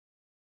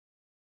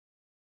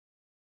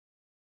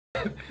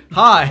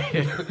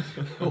Hi,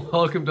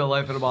 welcome to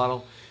Life in a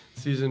Bottle,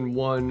 Season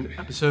 1,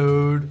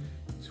 Episode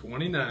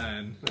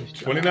 29.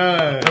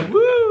 29!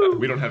 Woo!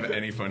 We don't have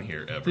any fun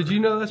here ever. Did you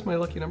know that's my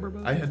lucky number, by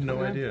the way? I had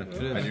no idea.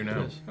 I do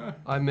now.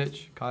 I'm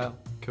Mitch, Kyle,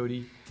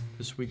 Cody.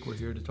 This week we're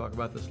here to talk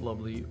about this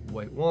lovely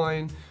white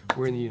wine.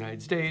 We're in the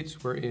United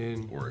States. We're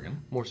in Oregon.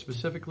 More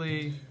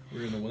specifically,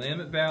 We're in the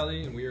Willamette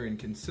Valley, and we are in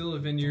Cancilla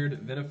Vineyard,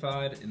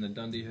 vinified in the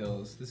Dundee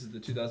Hills. This is the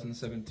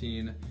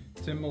 2017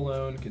 Tim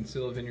Malone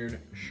Cancilla Vineyard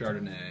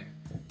Chardonnay,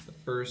 the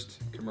first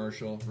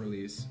commercial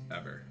release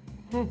ever.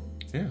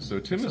 Yeah, so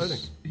Tim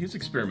he's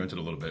experimented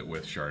a little bit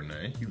with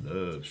Chardonnay. He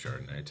loves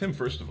Chardonnay. Tim,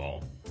 first of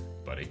all,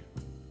 buddy,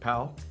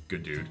 pal.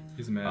 good dude.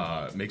 He's a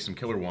man. Makes some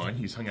killer wine.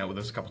 He's hung out with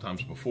us a couple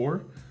times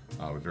before.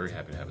 We're very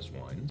happy to have his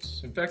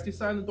wines. In fact, he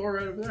signed the door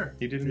right over there.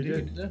 He did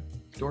indeed. Yeah.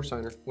 Door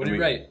signer. What did he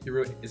write? He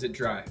wrote, "Is it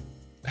dry?"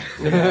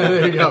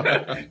 There you go.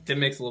 Tim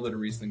makes a little bit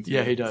of Riesling too.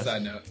 Yeah, he does.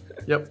 Side note.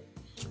 Yep.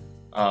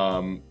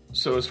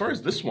 So as far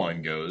as this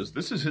wine goes,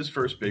 this is his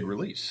first big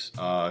release.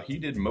 He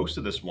did most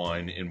of this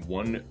wine in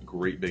one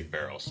great big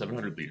barrel,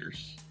 700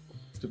 liters.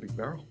 It's a big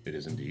barrel. It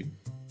is indeed.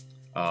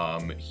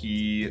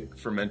 He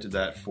fermented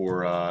that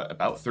for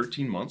about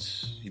 13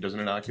 months. He doesn't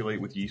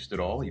inoculate with yeast at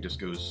all. He just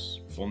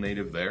goes full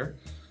native there.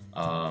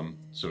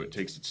 So it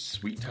takes its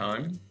sweet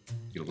time.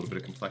 You get a little bit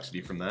of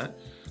complexity from that.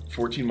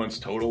 14 months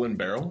total in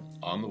barrel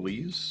on the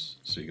lees,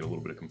 so you get a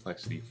little bit of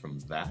complexity from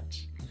that.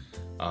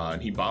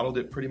 And he bottled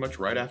it pretty much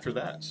right after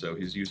that. So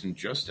he's using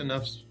just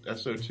enough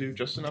SO2,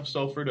 just enough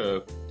sulfur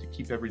to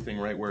keep everything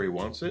right where he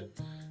wants it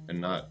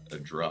and not a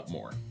drop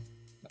more.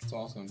 That's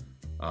awesome.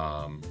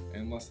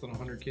 And less than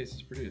 100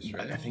 cases produced,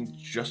 right? I think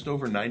just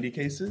over 90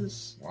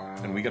 cases. Wow.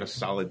 And we got a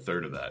solid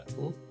third of that.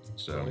 Cool.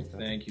 So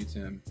Thank you,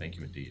 Tim. thank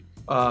you indeed.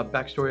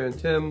 Backstory on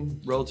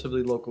Tim,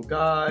 relatively local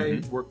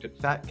guy, worked at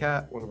Fat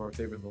Cat, one of our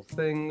favorite little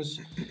things,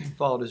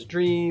 followed his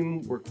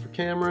dream, worked for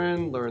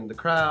Cameron, learned the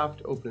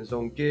craft, opened his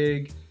own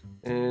gig,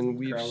 and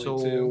we've Crowley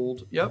sold,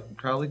 too. Yep,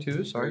 Crowley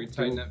too, sorry.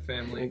 Very tight-knit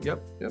family.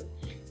 Yep.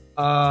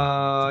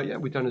 Yeah,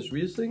 we've done his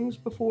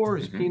Rieslings before,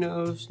 his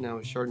Pinots, now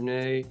his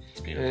Chardonnay,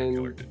 Pinot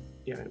killer.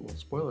 yeah, well,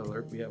 spoiler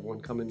alert, we have one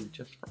coming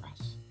just for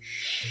us.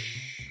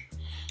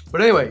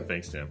 But anyway,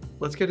 Thanks, Tim.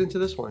 let's get into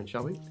this wine,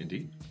 shall we?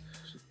 Indeed.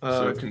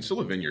 So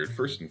Cancilla Vineyard,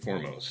 first and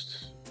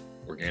foremost,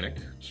 organic,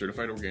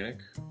 certified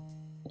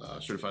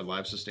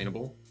live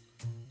sustainable,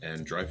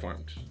 and dry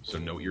farmed. So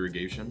no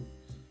irrigation.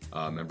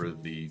 Member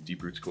of the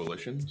Deep Roots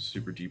Coalition,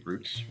 super deep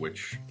roots,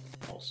 which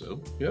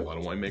also a lot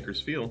of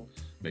winemakers feel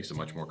makes a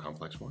much more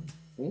complex wine.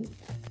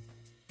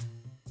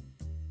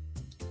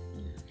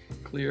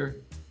 Clear,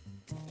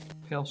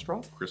 pale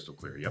straw. Crystal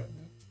clear, yep.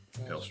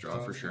 Pale straw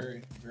for sure.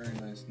 Very, very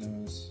nice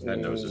nose. That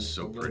nose is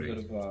so a little pretty.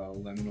 bit of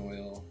lemon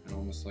oil and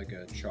almost like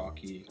a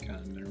chalky kind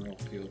of mineral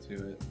feel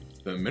to it.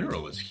 The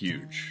mineral is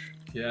huge.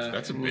 Yeah.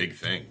 That's a big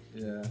thing.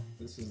 Yeah,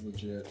 this is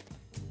legit.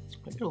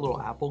 I get a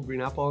little apple,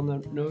 green apple on the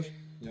nose.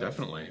 Yep.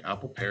 Definitely.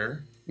 Apple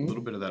pear, a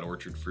little bit of that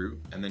orchard fruit,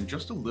 and then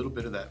just a little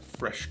bit of that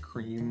fresh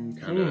cream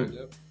kind of.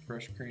 Yep.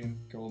 Fresh cream,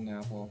 golden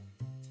apple.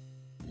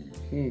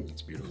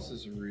 It's beautiful. This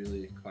is a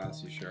really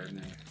classy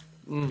Chardonnay.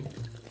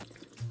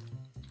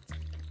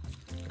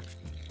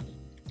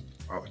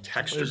 Wow, the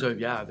texture.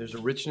 There's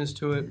a richness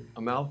to it,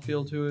 a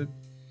mouthfeel to it.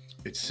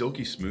 It's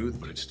silky smooth,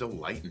 but it's still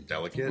light and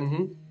delicate.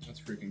 That's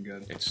freaking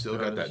good. It's still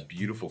got that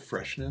beautiful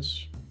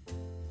freshness.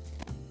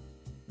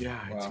 Yeah,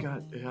 it's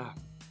Wow. got,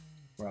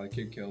 Wow, the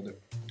kid killed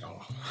it.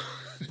 Oh,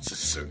 this is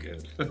so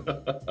good.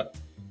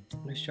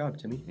 Nice job,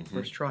 Timmy.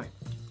 First try.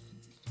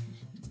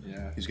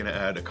 Yeah. He's going to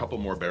add a couple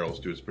more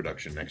barrels to his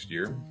production next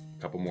year.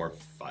 A couple more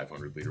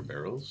 500-liter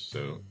barrels.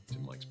 So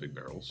Tim likes big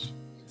barrels.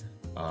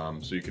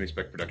 So you can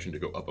expect production to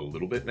go up a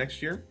little bit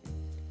next year.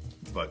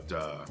 But,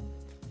 I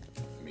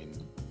mean,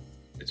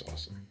 it's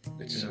awesome.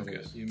 It's so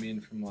good. You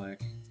mean from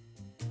like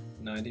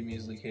 90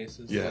 measly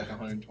cases to Yeah. like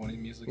 120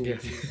 measly Yeah.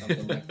 cases?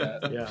 Something like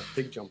that. Yeah,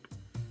 big jump.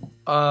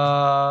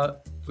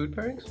 Food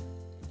pairings?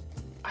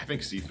 I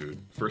think seafood,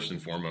 first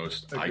and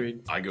foremost.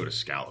 Agreed. I go to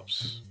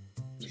scallops.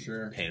 For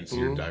sure.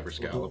 Pan-seared diver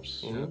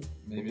scallops. Yeah.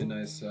 Maybe a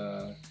nice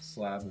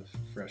slab of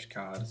fresh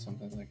cod,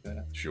 something like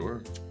that.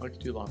 Sure. I like to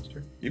do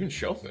lobster. Even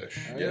shellfish.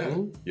 Oh, yeah.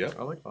 yeah. Yep.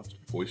 I like lobster.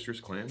 Oysters,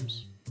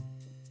 clams,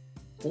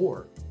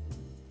 Or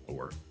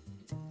or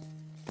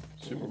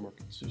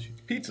supermarket sushi.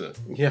 pizza.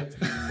 Yeah.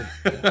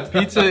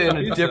 Pizza in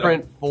a Pizza.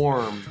 different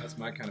form. That's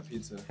my kind of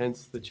pizza.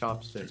 Hence the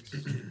chopsticks.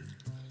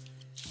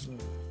 I'm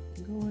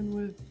going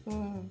with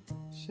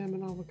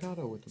salmon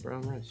avocado with the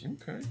brown rice.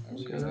 Okay.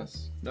 Actually, Okay.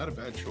 yes. Not a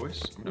bad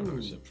choice. I'm gonna have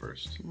a sip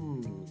first.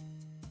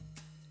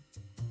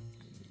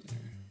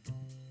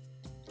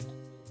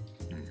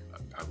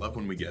 I love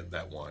when we get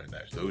that wine,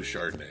 those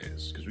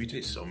Chardonnays, because we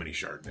taste so many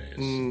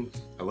Chardonnays.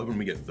 I love when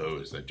we get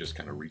those that just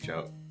kind of reach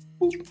out,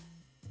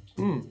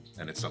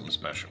 and it's something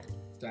special.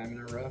 Diamond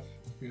in the rough,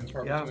 few and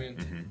far Yeah. between.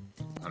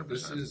 100%.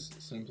 This is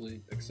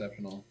simply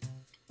exceptional.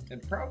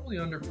 And probably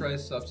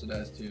underpriced,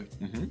 subsidized too.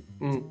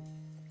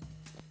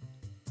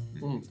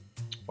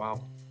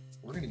 Wow.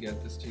 We're gonna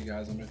get this to you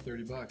guys under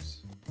 30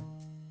 bucks.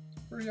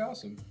 Pretty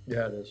awesome.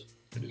 Yeah, it is.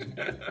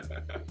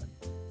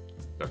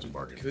 That's a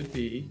bargain. Could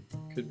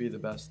be the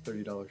best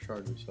 $30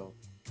 shard we sell.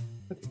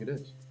 I think it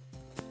is.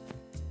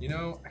 You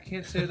know, I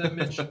can't say that,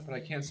 Mitch, but I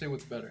can't say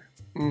what's better.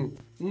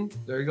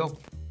 There you go.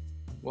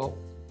 Well,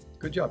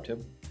 good job,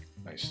 Tim.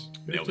 Nice.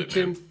 Good Nailed to it,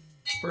 Tim. man.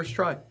 First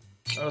try.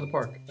 Out of the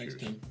park. Thanks,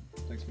 Cheers. Tim.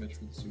 Thanks, Mitch,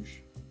 for the sushi.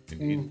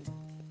 Indeed.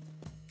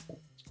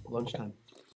 Lunchtime.